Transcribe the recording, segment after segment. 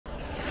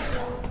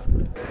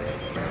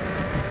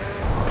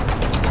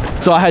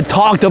So I had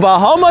talked about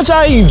how much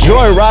I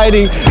enjoy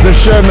riding the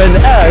Sherman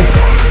S.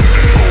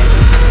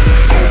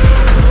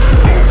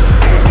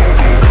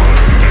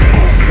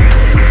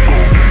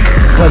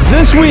 But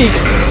this week,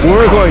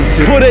 we're going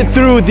to put it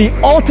through the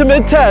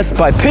ultimate test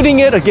by pitting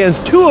it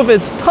against two of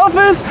its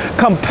toughest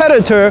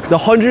competitor, the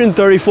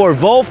 134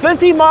 volt,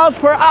 50 miles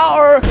per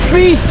hour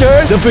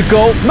speedster, the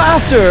Begode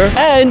Master,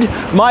 and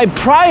my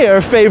prior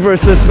favorite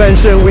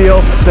suspension wheel,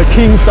 the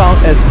Hsiang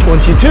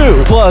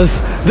S22, plus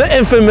the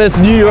infamous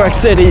New York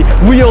City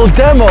wheel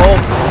demo.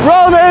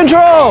 Roll the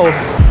intro!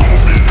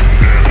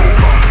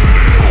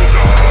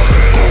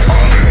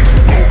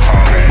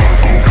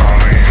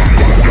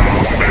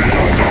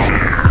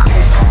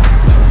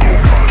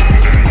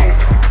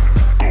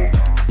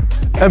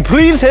 And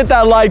please hit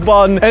that like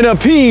button and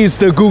appease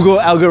the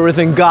Google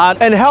algorithm god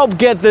and help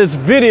get this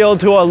video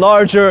to a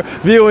larger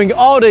viewing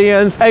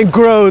audience and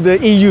grow the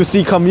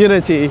EUC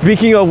community.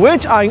 Speaking of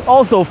which, I'm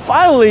also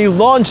finally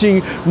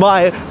launching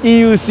my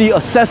EUC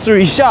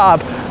accessory shop,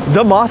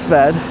 the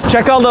MOSFET.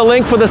 Check out the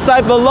link for the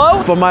site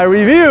below for my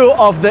review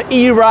of the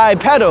E-Ride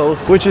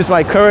pedals, which is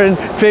my current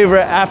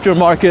favorite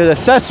aftermarket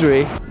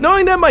accessory.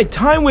 Knowing that my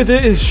time with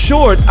it is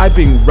short, I've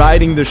been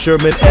riding the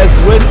Sherman S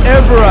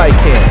whenever I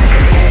can.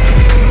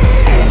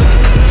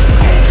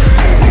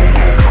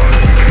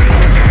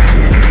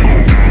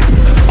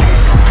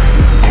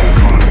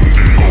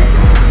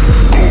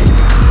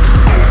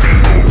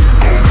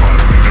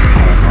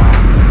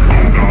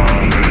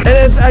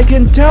 I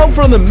can tell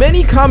from the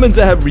many comments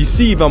I have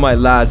received on my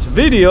last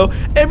video,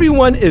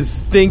 everyone is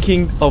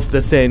thinking of the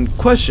same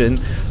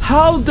question.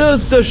 How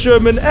does the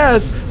Sherman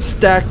S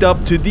stack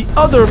up to the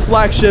other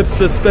flagship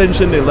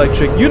suspension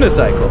electric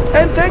unicycle?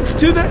 And thanks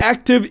to the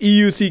active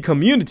EUC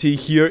community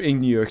here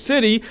in New York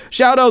City,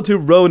 shout out to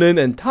Ronan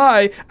and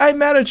Ty, I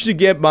managed to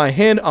get my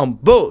hand on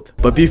both.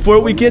 But before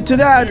we get to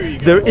that,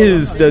 there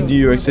is the New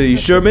York City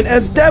Sherman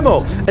S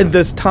demo, and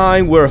this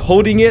time we're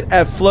holding it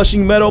at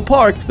Flushing Meadow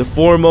Park, the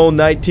formal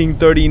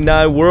 1939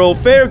 World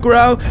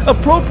Fairground,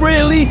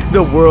 appropriately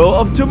the World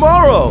of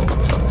Tomorrow.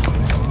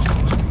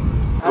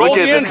 Look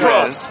at this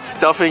man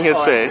stuffing his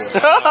face.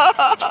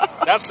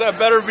 That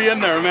better be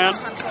in there, man.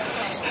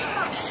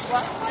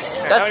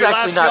 That's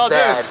actually not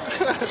bad.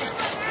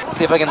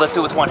 See if I can lift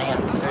it with one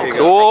hand. Okay.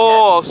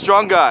 Oh,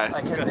 strong guy.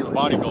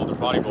 Bodybuilder.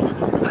 What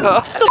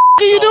the f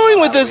are you doing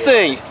with this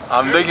thing?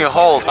 I'm digging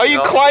holes. Are you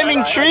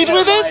climbing trees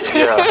with it?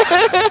 Yeah.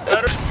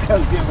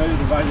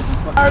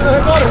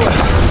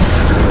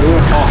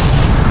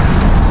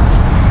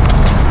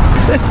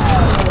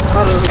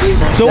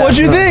 So what'd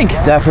you think?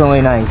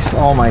 Definitely nice.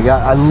 Oh my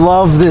god, I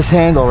love this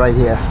handle right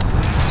here.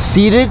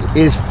 Seated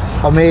is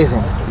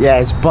amazing. Yeah,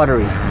 it's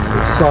buttery.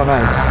 It's so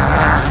nice.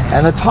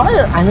 And the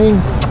tire, I mean,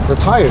 the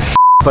tire's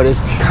but it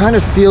kind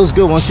of feels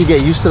good once you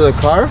get used to the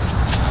carve.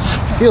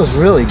 It feels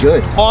really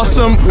good.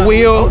 Awesome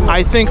wheel.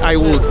 I think I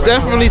will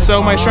definitely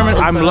sell my Sherman.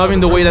 I'm loving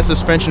the way that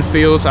suspension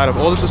feels. Out of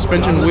all the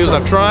suspension wheels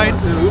I've tried,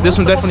 this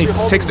one definitely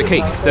takes the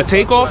cake. The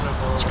takeoff,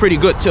 it's pretty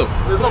good too.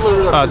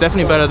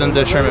 Definitely better than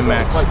the Sherman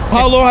Max.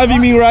 How long have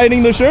you been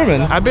riding the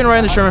Sherman? I've been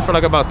riding the Sherman for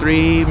like about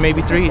 3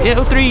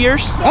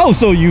 years. Oh,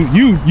 so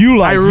you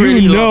like, I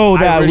really know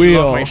that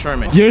wheel. Love my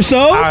Sherman. You're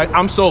sold?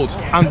 I'm sold.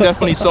 I'm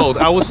definitely sold.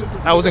 I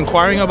was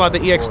inquiring about the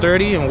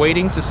EX30 and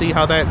waiting to see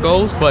how that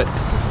goes, but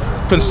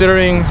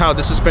considering how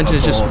the suspension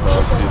is just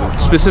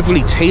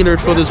specifically tailored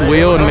for this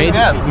wheel and made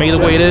the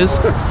way it is,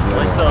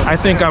 I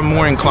think I'm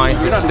more inclined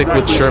to stick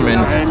with Sherman.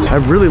 I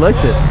really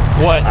liked it.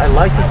 What? I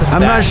like this.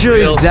 I'm not sure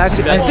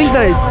exactly. I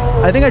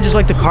think I just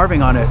like the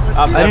carving on it.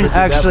 I didn't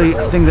actually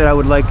think that I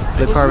would like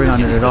the carving on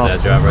it at all.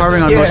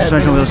 Carving on most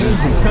suspension wheels is,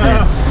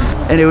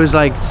 and it was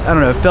like, I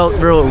don't know, it felt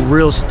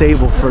real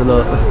stable for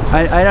the.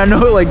 I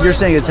know, like you're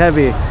saying it's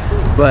heavy,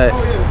 but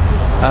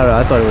I don't know.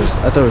 I thought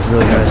it was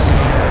really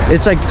nice.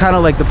 It's like kind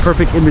of like the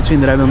perfect in between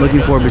that I've been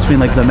looking for between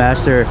like the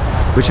Master,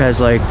 which has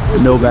like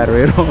no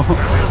battery at all,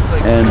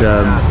 and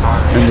the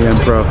M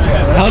Pro.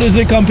 How does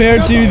it compare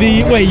to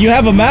the? Wait, you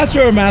have a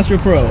Master or Master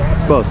Pro?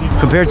 Both.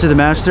 Compared to the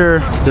Master,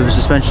 the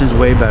suspension's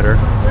way better.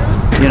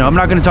 You know, I'm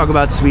not going to talk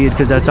about speed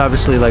because that's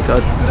obviously like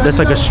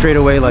a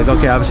straightaway like,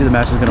 okay, obviously the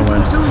Master's going to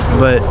win,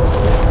 but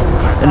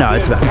no,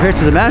 it's bad. Compared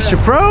to the Master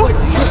Pro,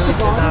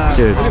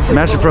 dude, the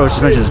Master Pro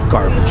suspension is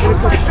garbage.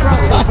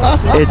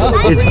 It's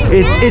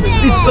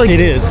like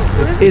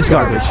it's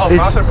garbage.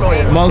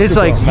 It's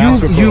like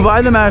you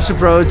buy the Master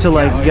Pro to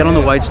like get on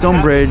the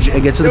Whitestone Bridge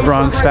and get to the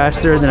Bronx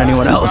faster than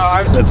anyone else.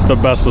 It's the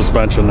best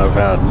suspension I've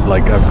had.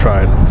 Like I've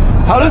tried.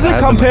 How does it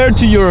compare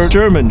to your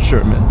Sherman?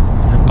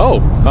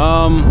 Oh,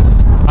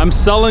 I'm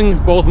selling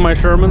both my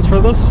Shermans for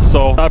this,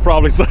 so that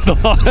probably says a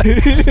lot.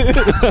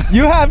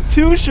 You have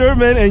two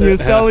Sherman and you're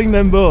selling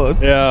them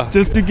both. Yeah.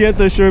 Just to get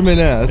the Sherman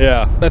S.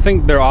 Yeah. I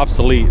think they're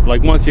obsolete.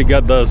 Like once you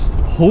get this.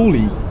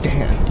 Holy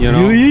damn. You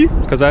know? Really?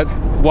 Because that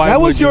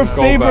was your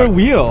favorite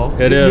wheel.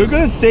 It is. You're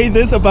gonna say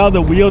this about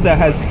the wheel that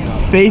has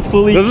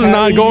faithfully. This is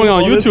not going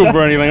on YouTube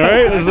or anything,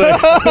 right?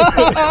 Like...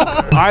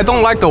 I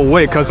don't like the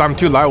weight because I'm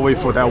too lightweight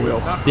for that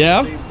wheel.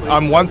 Yeah?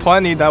 I'm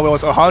 120, that wheel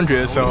was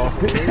 100, so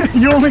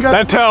you only got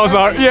that tells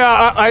our,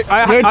 yeah,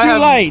 you're too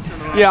light.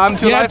 Yeah, I'm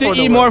too You light have to for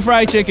the eat weight. more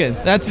fried chicken.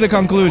 That's the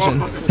conclusion.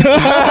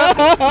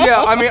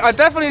 Yeah, I mean, I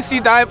definitely see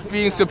that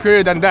being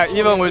superior than that,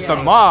 even with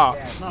some ma.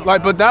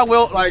 Like, but that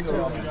will like,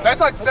 that's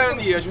like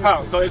 70-ish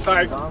pounds, so it's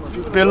like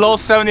below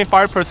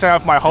 75%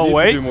 of my whole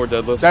weight. Do more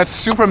deadlifts. That's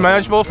super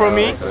manageable for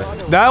me.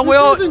 That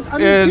wheel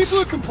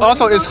is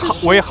also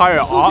way higher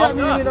up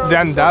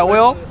than that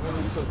wheel.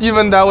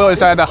 Even that wheel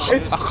is at a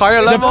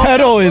higher level. The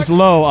pedal is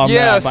low on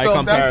Yeah, that by so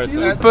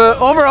comparison. but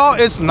overall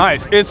it's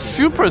nice. It's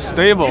super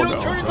stable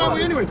though.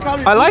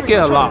 I like it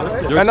a lot.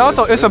 And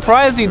also it's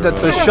surprising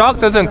that the shock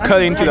doesn't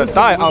cut into the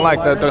thigh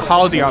unlike the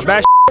housing on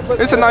that.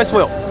 It's a nice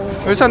wheel.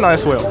 It's a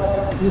nice wheel.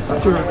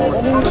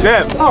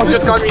 Damn, you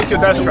just got me into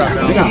that strap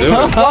now.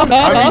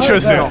 I'm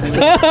interested.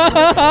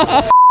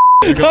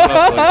 I've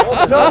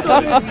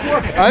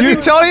been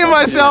telling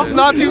myself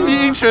not to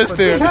be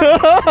interested.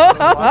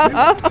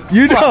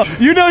 You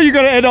know you're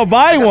gonna end up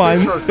buying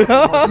one.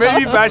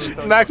 Maybe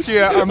next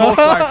year, I'm most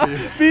likely.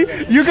 See,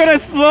 you're gonna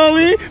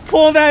slowly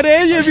pull that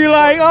in. You'll be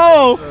like,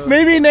 oh,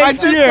 maybe I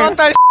next just year. got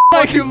that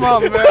like you,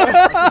 mom, man.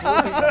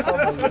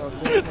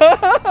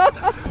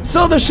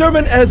 So the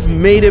Sherman S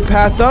made it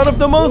past out of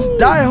the most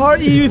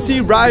die-hard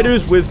EUC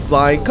riders with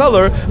flying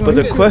color, but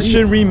the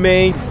question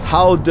remained,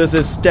 how does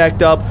it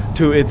stack up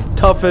to its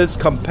toughest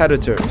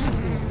competitors?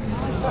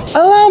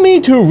 Allow me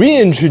to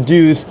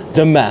reintroduce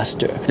the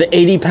Master, the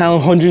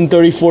 80-pound,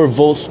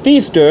 134-volt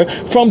speedster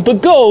from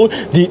Begode,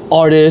 the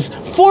artist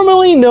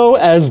formerly known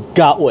as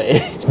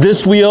Gotway.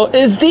 This wheel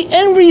is the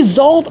end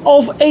result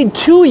of a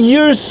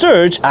 2-year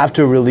search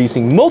after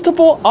releasing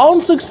multiple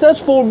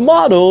unsuccessful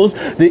models,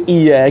 the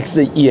EX,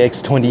 the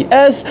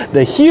EX20S,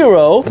 the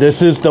Hero.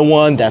 This is the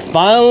one that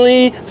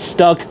finally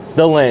stuck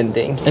the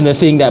landing. And the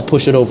thing that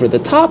pushed it over the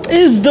top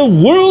is the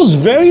world's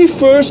very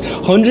first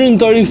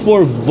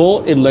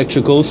 134-volt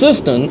electrical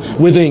system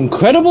with an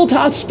incredible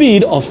top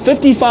speed of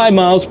 55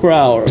 miles per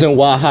hour. And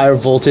why higher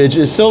voltage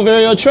is so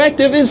very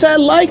attractive is that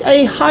like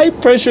a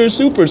high-pressure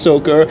super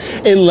soaker,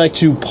 it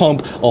lets you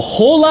pump a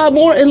whole lot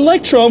more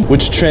electron,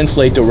 which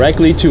translate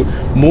directly to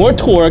more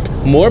torque,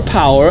 more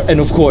power, and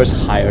of course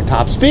higher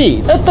top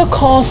speed at the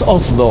cost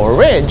of lower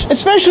range,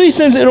 especially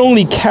since it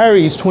only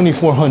carries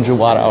 2400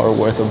 watt-hour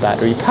worth of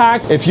battery pack.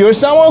 If you're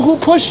someone who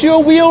pushed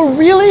your wheel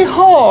really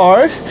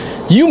hard,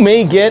 you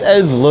may get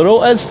as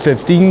little as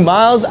 15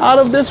 miles out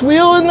of this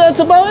wheel, and that's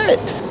about it.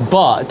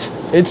 But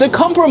it's a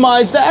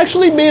compromise that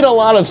actually made a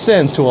lot of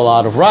sense to a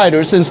lot of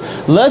riders, since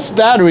less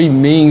battery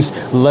means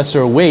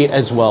lesser weight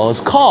as well as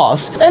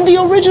cost. And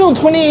the original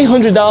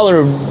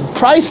 $2,800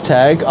 price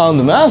tag on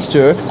the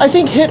Master, I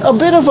think, hit a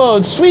bit of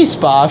a sweet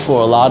spot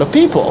for a lot of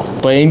people.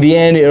 But in the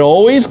end, it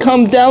always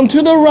comes down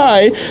to the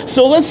ride,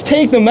 so let's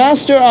take the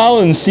Master out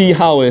and see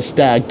how it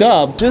stacked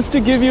up. Just to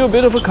give you a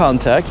bit of a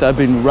context, I've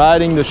been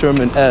riding the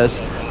Sherman S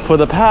for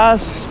the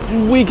past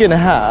week and a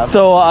half,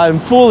 so I'm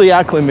fully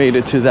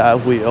acclimated to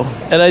that wheel.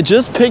 And I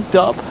just picked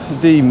up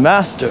the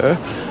Master,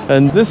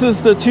 and this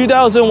is the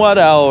 2000 watt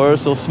hour,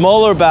 so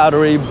smaller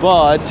battery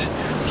but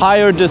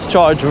higher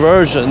discharge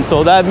version.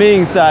 So that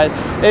means that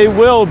it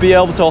will be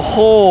able to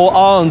hold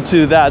on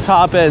to that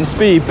top end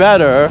speed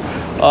better,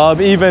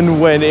 even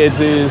when it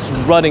is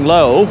running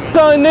low.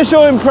 The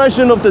initial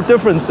impression of the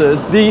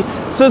differences, the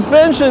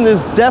suspension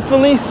is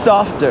definitely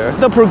softer.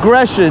 The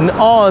progression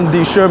on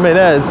the Sherman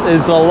S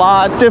is a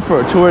lot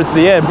different towards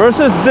the end,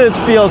 versus this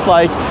feels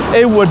like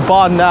it would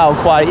bottom out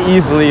quite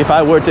easily if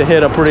I were to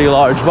hit a pretty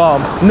large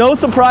bump. No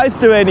surprise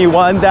to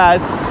anyone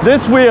that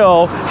this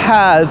wheel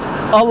has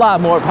a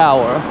lot more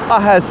power. I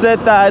had said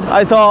that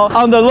I thought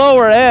on the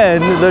lower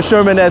end, the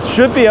Sherman S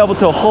should be able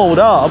to hold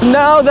up.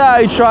 Now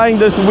that I'm trying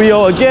this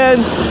wheel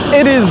again,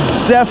 it is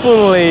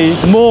definitely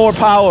more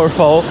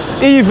powerful,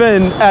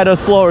 even at a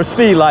slower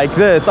speed like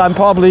this. I'm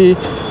probably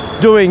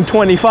doing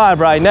 25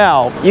 right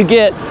now. You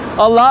get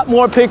a lot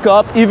more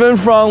pickup even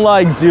from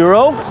like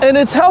 0, and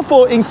it's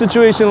helpful in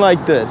situation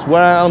like this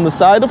when I'm on the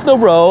side of the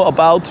road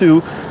about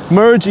to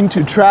merge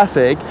into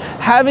traffic.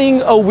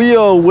 Having a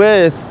wheel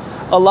with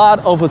a lot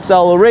of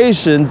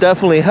acceleration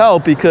definitely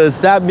help, because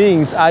that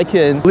means I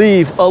can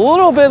leave a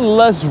little bit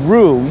less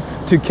room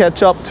to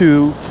catch up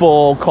to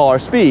full car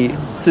speed.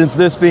 Since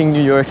this being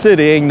New York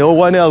City, ain't no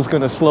one else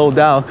gonna slow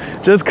down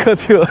just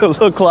because you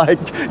look like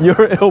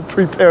you're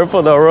ill-prepared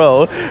for the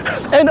road.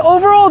 And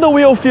overall, the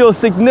wheel feels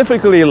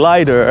significantly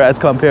lighter as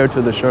compared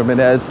to the Sherman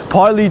S,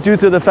 partly due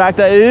to the fact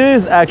that it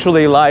is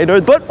actually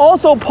lighter, but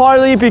also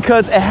partly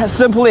because it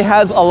simply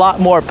has a lot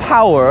more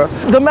power.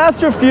 The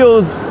Master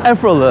feels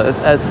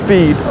effortless at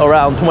speed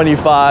around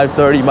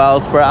 25-30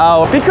 miles per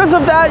hour. Because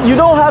of that, you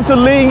don't have to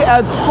lean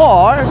as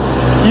hard.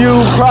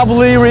 You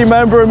probably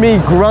remember me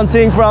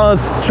grunting from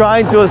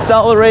trying to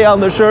accelerate on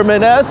the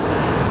Sherman S.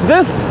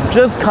 This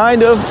just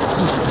kind of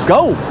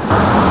go.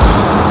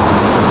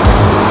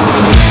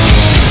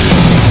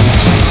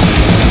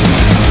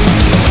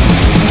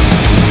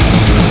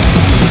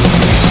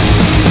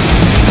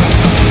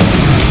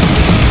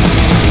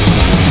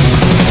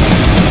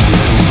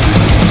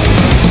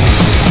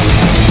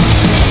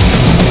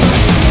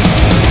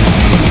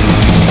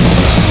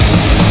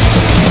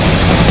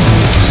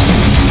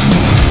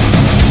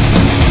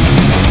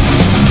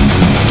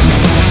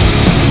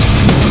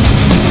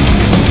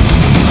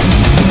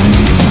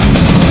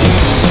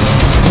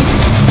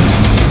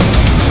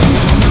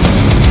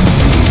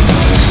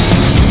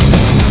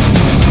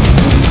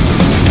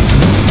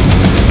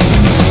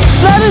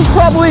 is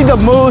probably the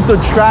most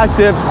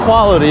attractive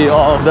quality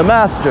of the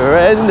Master,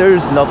 and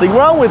there's nothing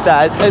wrong with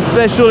that,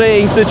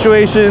 especially in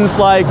situations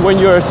like when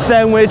you're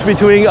sandwiched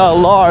between a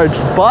large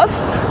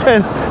bus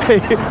and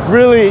a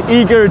really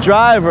eager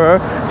driver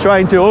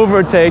trying to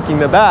overtake in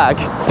the back.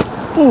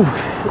 Ooh.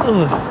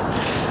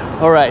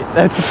 All right,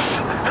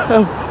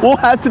 we'll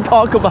have to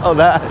talk about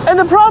that. And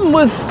the problem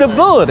with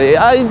stability,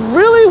 I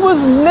really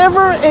was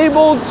never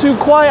able to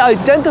quite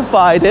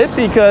identify it,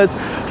 because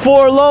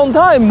for a long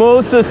time,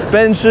 most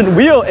suspension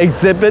wheels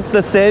exhibit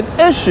the same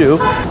issue,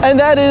 and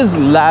that is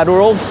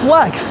lateral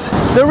flex.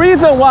 The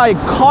reason why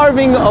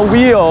carving a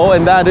wheel,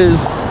 and that is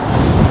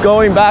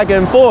going back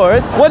and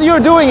forth, what you're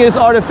doing is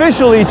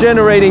artificially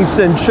generating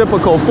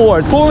centripetal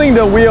force, pulling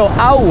the wheel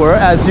outward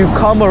as you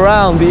come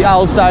around the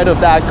outside of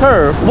that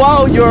curve,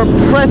 while you're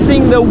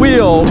pressing the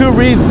wheel to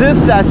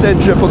resist that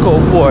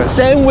centripetal force,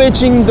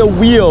 sandwiching the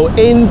wheel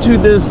into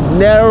this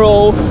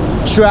narrow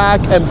track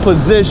and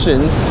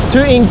position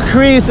to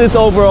increase its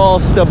overall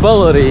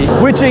stability,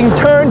 which in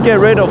turn get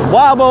rid of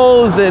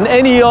wobbles and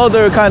any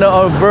other kind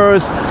of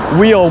adverse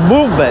wheel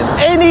movement.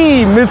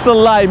 Any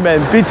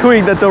misalignment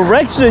between the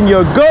direction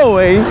you're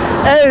going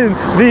and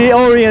the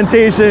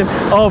orientation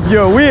of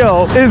your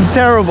wheel is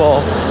terrible.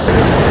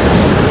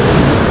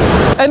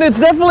 And it's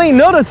definitely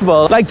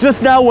noticeable. Like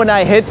just now when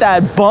I hit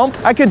that bump,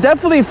 I could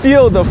definitely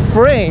feel the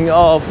fraying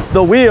of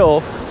the wheel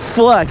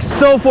flex.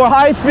 So for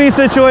high-speed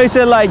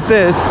situation like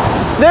this,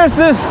 there's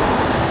this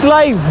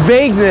slight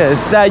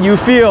vagueness that you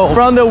feel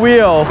from the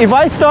wheel. If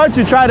I start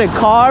to try to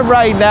carve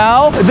right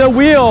now, the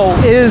wheel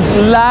is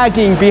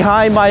lagging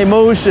behind my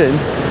motion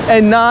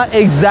and not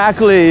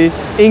exactly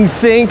in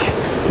sync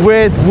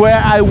with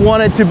where I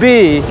want it to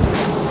be.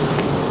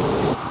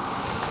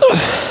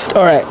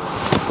 All right.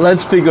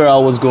 Let's figure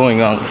out what's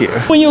going on here.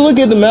 When you look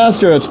at the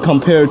Master as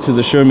compared to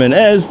the Sherman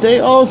S,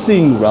 they all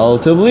seem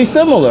relatively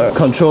similar.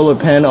 Controller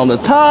pen on the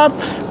top,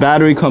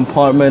 battery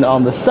compartment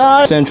on the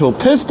side, central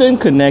piston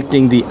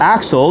connecting the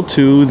axle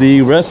to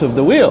the rest of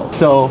the wheel.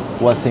 So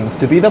what seems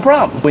to be the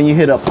problem? When you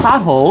hit a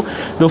pothole,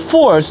 the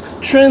force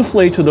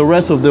translates to the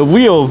rest of the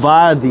wheel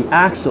via the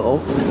axle.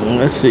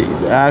 Let's see,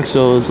 the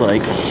axle is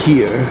like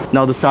here.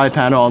 Now the side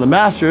panel on the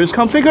Master is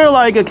configured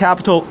like a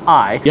capital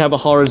I. You have a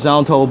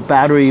horizontal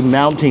battery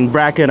mounting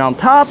bracket on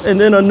top, and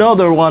then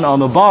another one on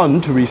the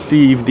bottom to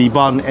receive the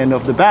bottom end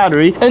of the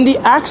battery. And the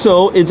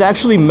axle is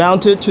actually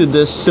mounted to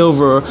this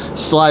silver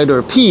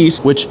slider piece,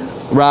 which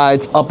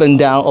rides up and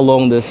down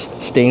along this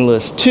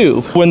stainless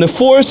tube. When the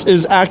force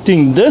is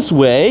acting this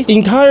way, the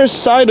entire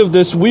side of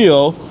this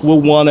wheel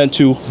will want it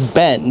to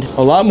bend.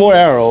 A lot more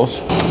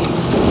arrows.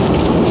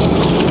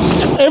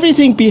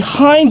 Everything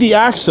behind the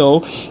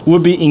axle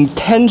would be in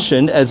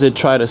tension as it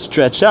tries to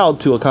stretch out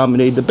to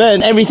accommodate the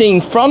bend. Everything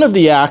in front of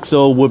the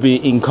axle would be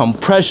in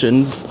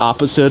compression,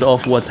 opposite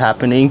of what's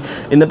happening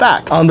in the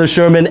back. On the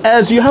Sherman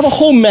S, you have a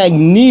whole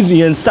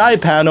magnesium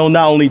side panel,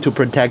 not only to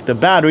protect the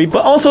battery,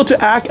 but also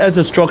to act as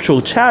a structural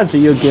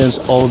chassis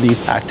against all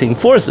these acting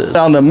forces.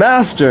 On the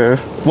Master,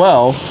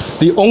 well,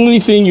 the only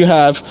thing you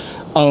have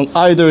on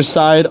either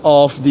side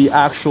of the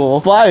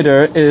actual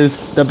slider is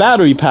the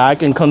battery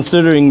pack, and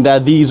considering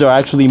that these are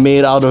actually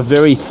made out of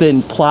very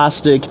thin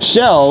plastic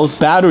shells,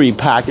 battery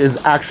pack is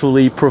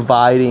actually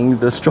providing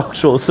the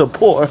structural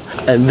support,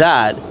 and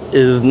that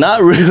is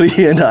not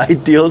really an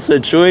ideal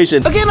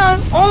situation. Again,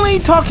 I'm only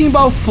talking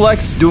about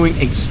flex during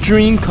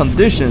extreme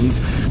conditions,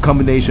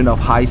 combination of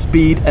high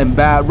speed and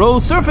bad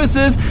road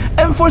surfaces,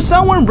 and for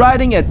someone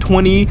riding at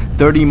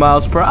 20-30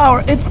 miles per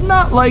hour, it's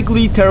not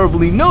likely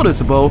terribly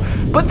noticeable.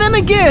 But then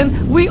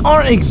again, we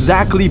aren't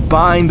exactly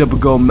buying the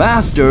Begode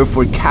Master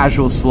for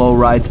casual slow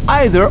rides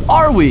either,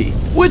 are we?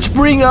 Which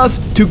bring us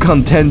to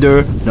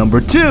contender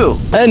number 2.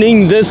 And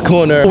in this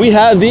corner, we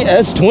have the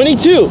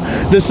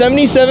S22, the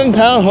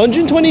 77-pound,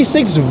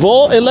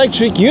 126-volt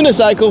electric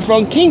unicycle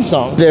from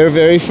Hsiang. Their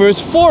very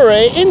first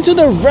foray into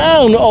the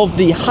realm of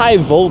the high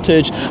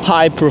voltage,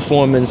 high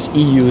performance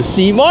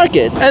EUC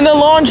market. And the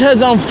launch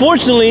has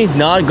unfortunately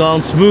not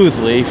gone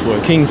smoothly for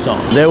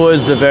Hsiang. There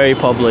was the very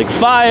public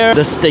fire,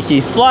 the sticky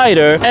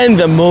slider, and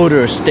the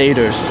motor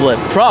stator slip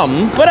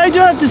problem. But I do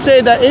have to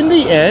say that in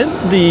the end,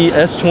 the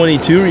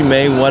S22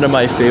 remained one of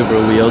my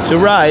favorite wheels to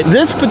ride.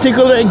 This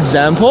particular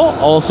example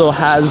also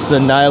has the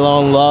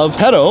nylon love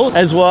pedal,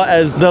 as well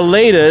as the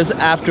latest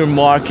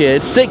aftermarket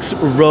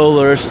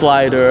 6-roller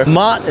slider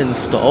mod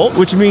install,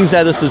 which means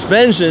that the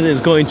suspension is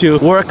going to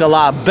work a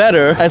lot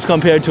better as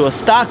compared to a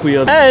stock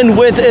wheel. And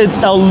with its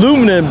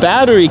aluminum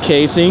battery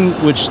casing,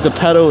 which the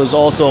pedal is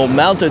also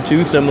mounted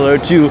to, similar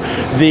to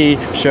the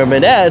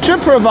Sherman S,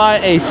 should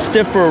provide a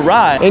stiffer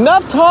ride.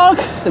 Enough talk,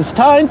 it's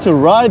time to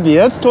ride the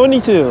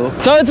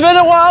S22. So it's been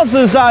a while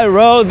since I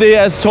rode the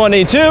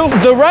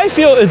S22. The ride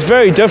feel is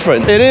very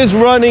different. It is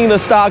running the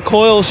stock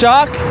coil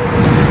shock,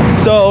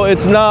 so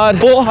it's not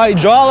full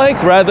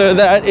hydraulic, rather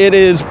that it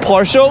is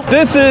partial.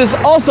 This is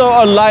also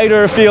a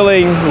lighter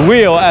feeling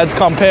wheel as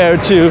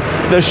compared to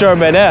the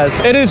Sherman S.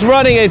 It is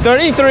running a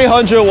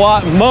 3300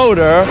 watt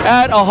motor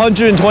at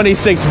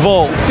 126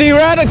 volt.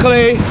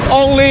 Theoretically,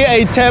 only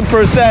a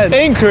 10%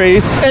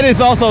 increase. It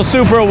is also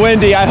super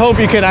windy. I hope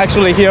you can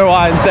actually hear what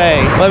I'm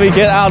saying. Let me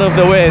get out of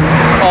the wind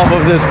off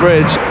of this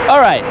bridge.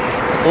 All right,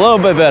 a little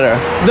bit better.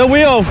 The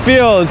wheel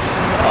feels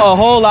a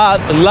whole lot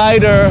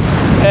lighter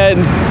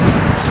and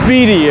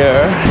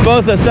speedier.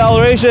 Both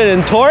acceleration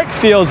and torque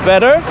feels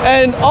better.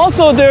 And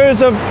also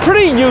there's a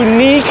pretty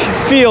unique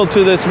feel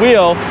to this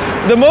wheel.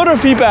 The motor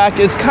feedback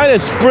is kind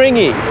of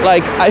springy.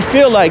 Like I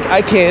feel like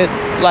I can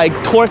like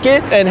torque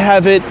it and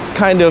have it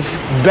kind of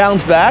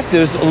bounce back.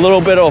 There's a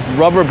little bit of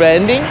rubber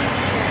banding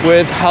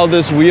with how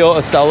this wheel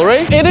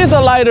accelerates. It is a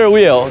lighter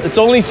wheel. It's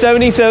only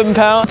 77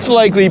 pounds. It's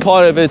likely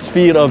part of its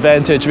speed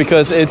advantage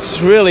because it's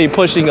really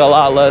pushing a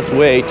lot less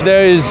weight.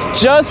 There is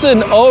just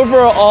an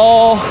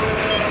overall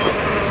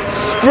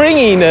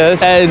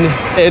springiness and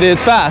it is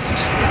fast.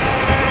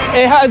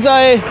 It has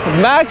a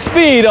max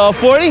speed of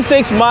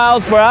 46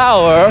 miles per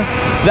hour.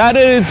 That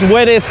is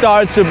when it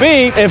starts to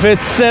be if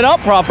it's set up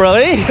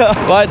properly,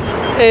 but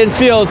it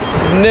feels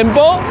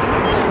nimble,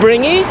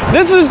 springy.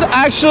 This is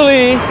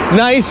actually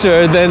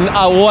nicer than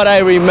what I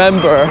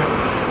remember,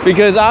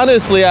 because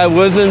honestly I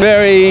wasn't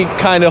very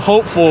kind of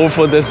hopeful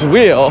for this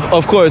wheel.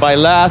 Of course, my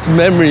last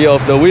memory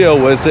of the wheel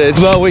was it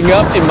blowing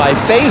up in my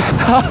face.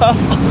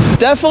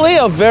 Definitely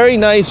a very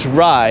nice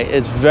ride.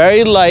 It's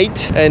very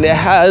light and it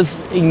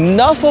has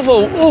enough of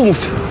a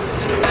oomph,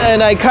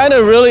 and I kind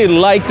of really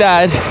like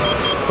that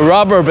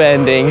rubber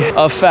banding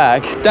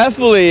effect.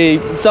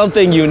 Definitely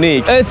something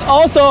unique. It's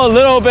also a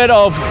little bit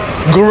of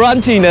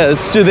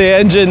gruntiness to the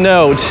engine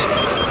note.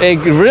 It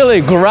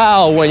really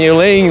growls when you're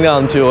laying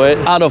onto it.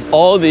 Out of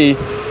all the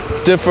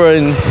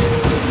different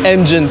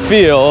engine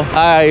feel,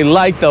 I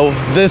like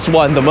this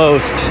one the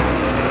most.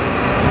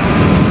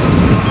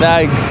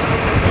 That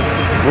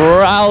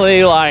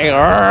rally like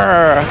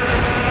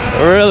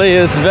really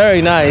is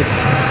very nice.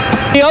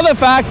 The other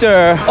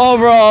factor,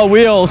 overall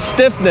wheel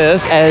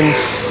stiffness and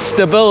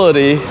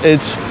stability.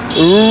 It's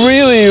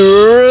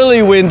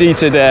really windy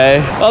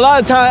today. A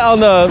lot of time on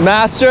the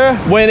Master,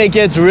 when it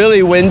gets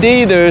really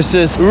windy, there's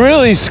this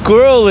really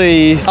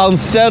squirrely,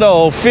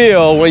 unsettled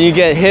feel when you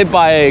get hit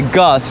by a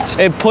gust.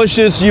 It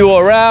pushes you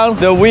around.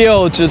 The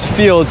wheel just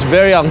feels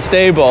very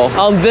unstable.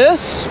 On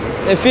this,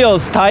 it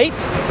feels tight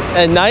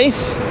and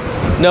nice.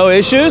 No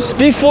issues.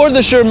 Before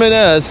the Sherman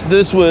S,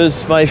 this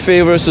was my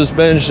favorite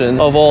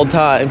suspension of all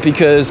time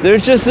because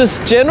there's just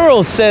this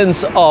general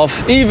sense of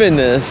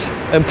evenness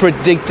and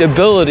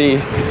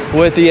predictability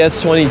with the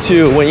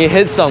S22. When you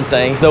hit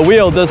something, the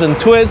wheel doesn't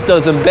twist,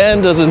 doesn't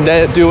bend, doesn't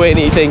do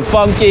anything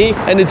funky,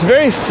 and it's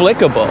very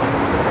flickable.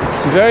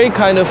 It's very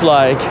kind of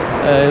like,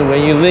 and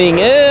when you lean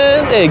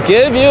in, it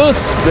gives you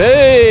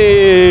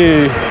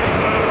space.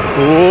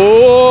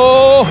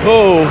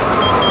 Whoa!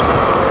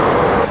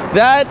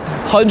 That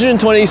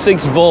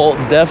 126 volt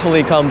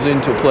definitely comes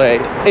into play.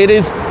 It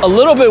is a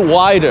little bit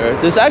wider.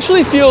 This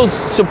actually feels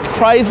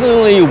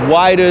surprisingly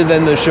wider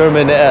than the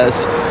Sherman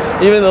S.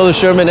 Even though the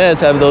Sherman S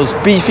have those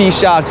beefy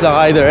shocks on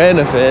either end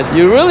of it,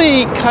 you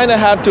really kind of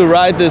have to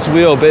ride this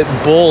wheel a bit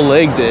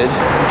bull-legged.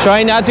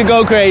 Try not to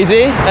go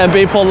crazy and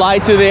be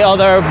polite to the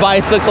other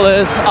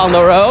bicyclists on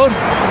the road.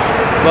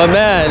 But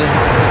man,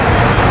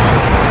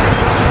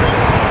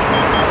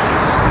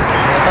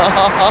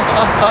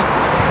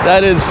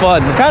 that is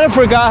fun. Kind of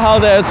forgot how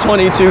the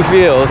S22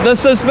 feels. The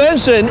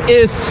suspension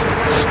is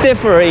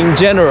stiffer in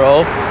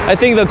general. I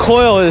think the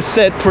coil is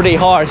set pretty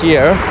hard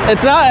here.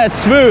 It's not as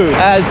smooth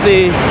as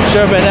the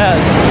Sherman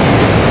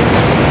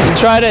S.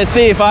 Try to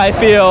see if I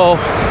feel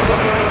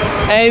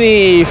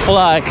any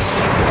flex.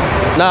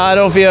 No, I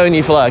don't feel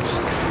any flex.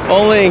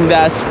 Only in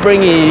that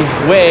springy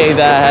way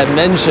that I had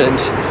mentioned.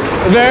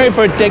 Very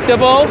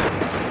predictable.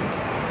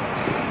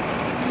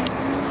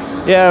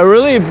 Yeah,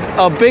 really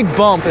a big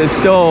bump is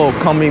still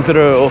coming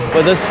through,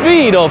 but the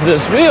speed of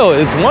this wheel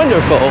is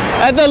wonderful.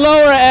 At the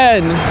lower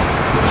end,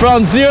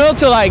 from 0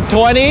 to like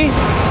 20,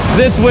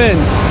 this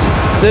wins.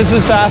 This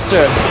is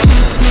faster.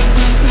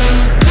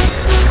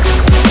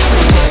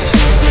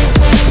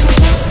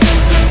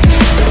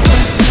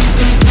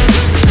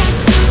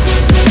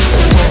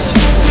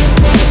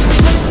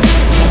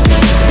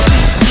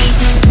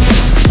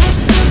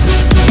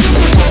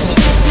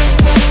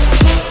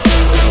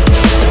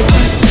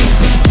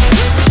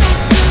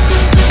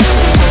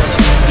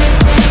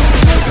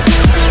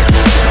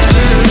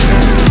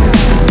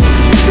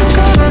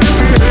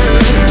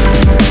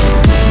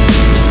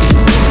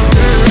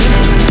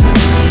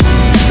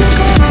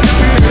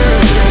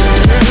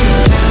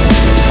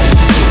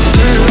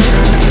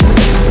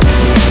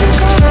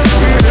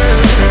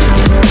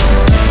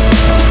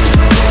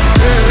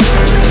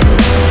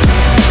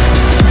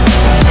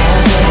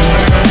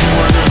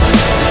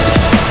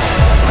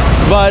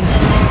 But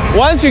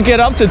once you get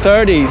up to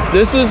 30,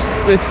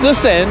 it's the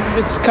same.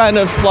 It's kind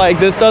of like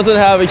this doesn't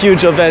have a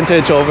huge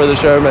advantage over the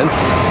Sherman.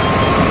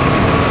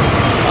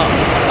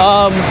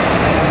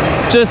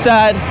 Just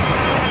that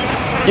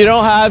you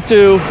don't have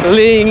to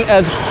lean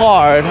as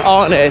hard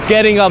on it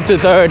getting up to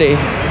 30.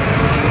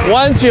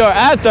 Once you're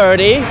at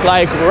 30,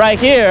 like right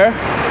here,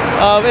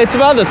 it's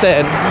about the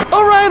same.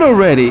 Alright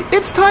already,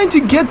 it's time to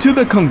get to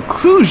the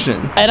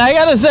conclusion. And I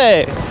gotta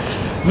say,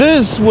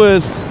 this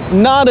was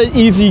not an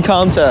easy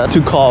contest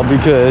to call,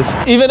 because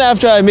even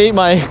after I made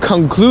my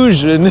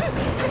conclusion,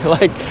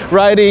 like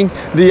riding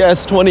the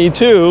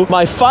S22,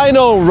 my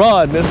final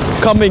run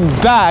coming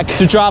back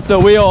to drop the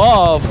wheel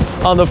off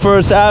on the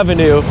First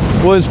Avenue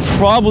was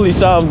probably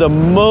some of the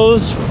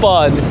most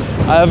fun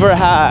I ever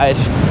had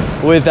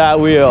with that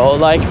wheel.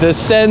 Like the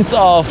sense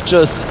of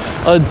just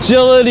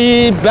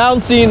agility,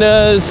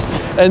 bounciness,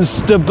 and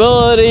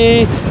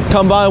stability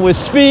combined with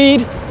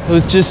speed. It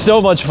was just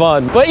so much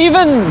fun. But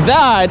even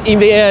that, in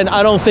the end,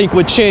 I don't think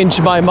would change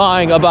my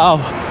mind about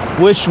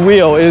which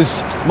wheel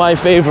is my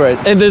favorite.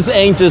 And this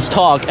ain't just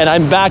talk, and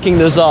I'm backing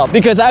this up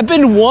because I've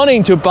been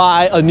wanting to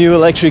buy a new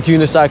electric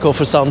unicycle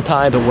for some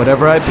time.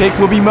 Whatever I pick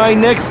will be my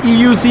next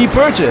EUC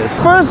purchase.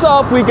 First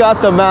up, we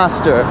got the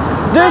Master.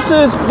 This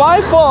is by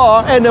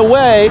far and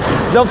away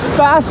the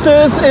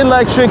fastest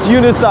electric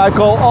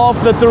unicycle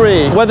of the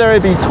three. Whether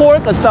it be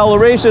torque,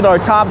 acceleration, or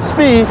top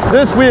speed,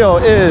 this wheel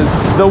is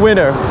the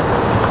winner.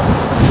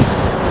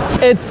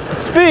 Its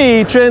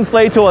speed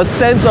translates to a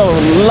sense of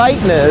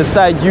lightness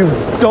that you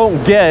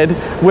don't get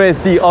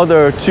with the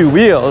other two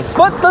wheels.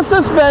 But the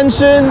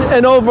suspension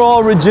and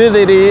overall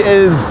rigidity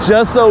is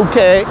just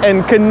okay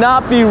and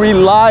cannot be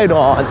relied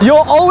on. You'll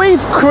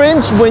always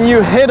cringe when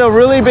you hit a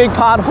really big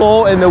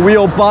pothole and the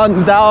wheel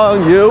bumps out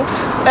on you.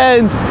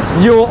 And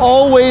you'll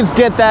always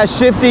get that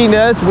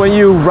shiftiness when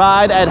you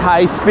ride at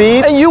high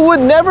speed, and you would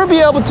never be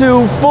able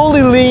to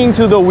fully lean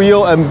to the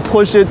wheel and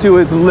push it to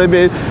its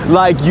limit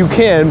like you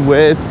can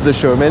with the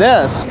Sherman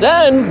S.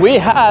 Then we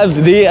have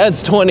the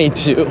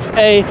S22,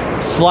 a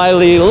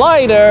slightly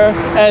lighter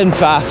and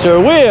faster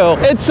wheel.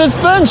 Its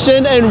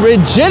suspension and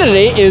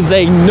rigidity is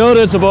a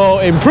noticeable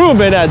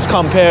improvement as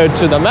compared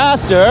to the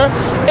Master.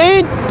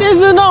 It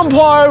isn't on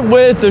par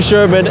with the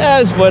Sherman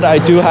S, but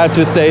I do have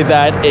to say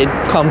that it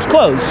comes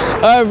close.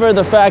 However,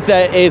 the fact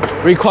that it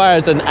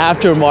requires an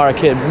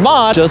aftermarket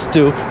mod just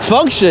to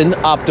function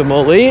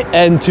optimally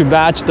and to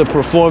match the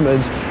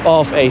performance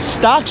of a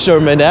stock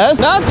Sherman S,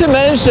 not to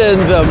mention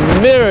the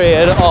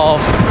myriad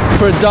of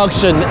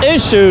production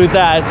issues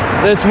that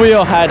this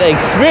wheel had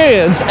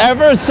experienced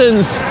ever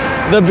since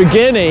the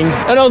beginning.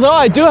 And although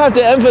I do have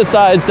to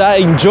emphasize that I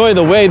enjoy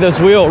the way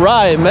this wheel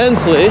rides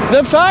immensely,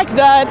 the fact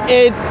that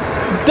it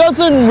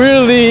doesn't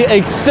really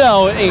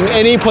excel in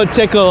any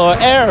particular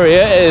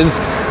area is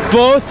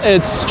both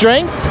its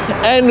strength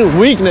and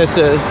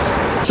weaknesses.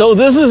 So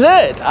this is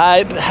it.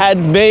 I had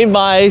made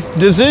my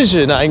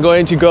decision. I'm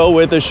going to go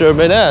with the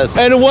Sherman S.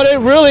 And what it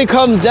really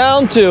comes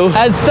down to,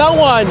 as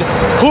someone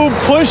who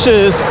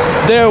pushes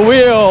their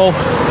wheel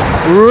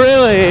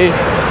really,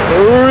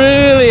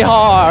 really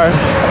hard,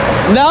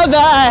 now that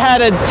I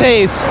had a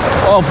taste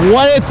of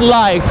what it's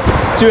like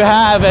to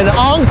have an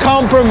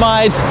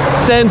uncompromised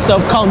sense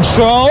of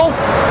control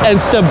and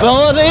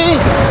stability,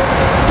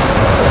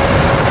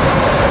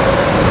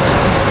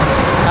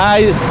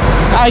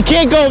 I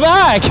can't go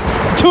back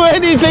to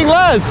anything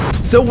less.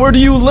 So where do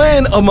you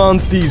land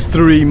amongst these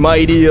three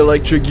mighty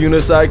electric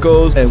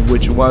unicycles, and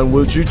which one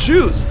would you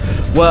choose?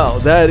 Well,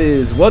 that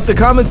is what the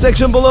comment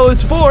section below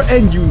is for,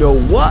 and you know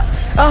what?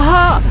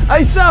 Aha!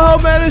 I somehow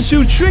managed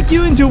to trick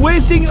you into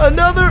wasting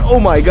another, oh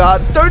my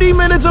god, 30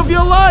 minutes of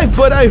your life,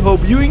 but I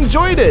hope you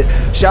enjoyed it.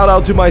 Shout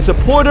out to my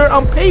supporter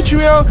on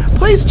Patreon.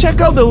 Please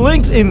check out the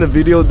links in the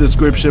video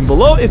description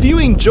below if you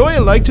enjoy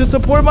and like to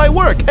support my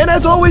work. And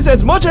as always,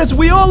 as much as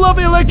we all love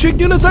electric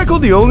unicycle,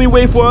 the only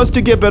way for us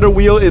to get better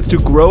wheel is to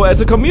grow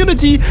as a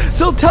community.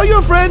 So tell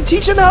your friend,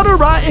 teach them how to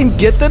ride, and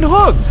get them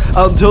hooked.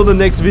 Until the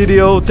next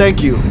video,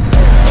 thank you.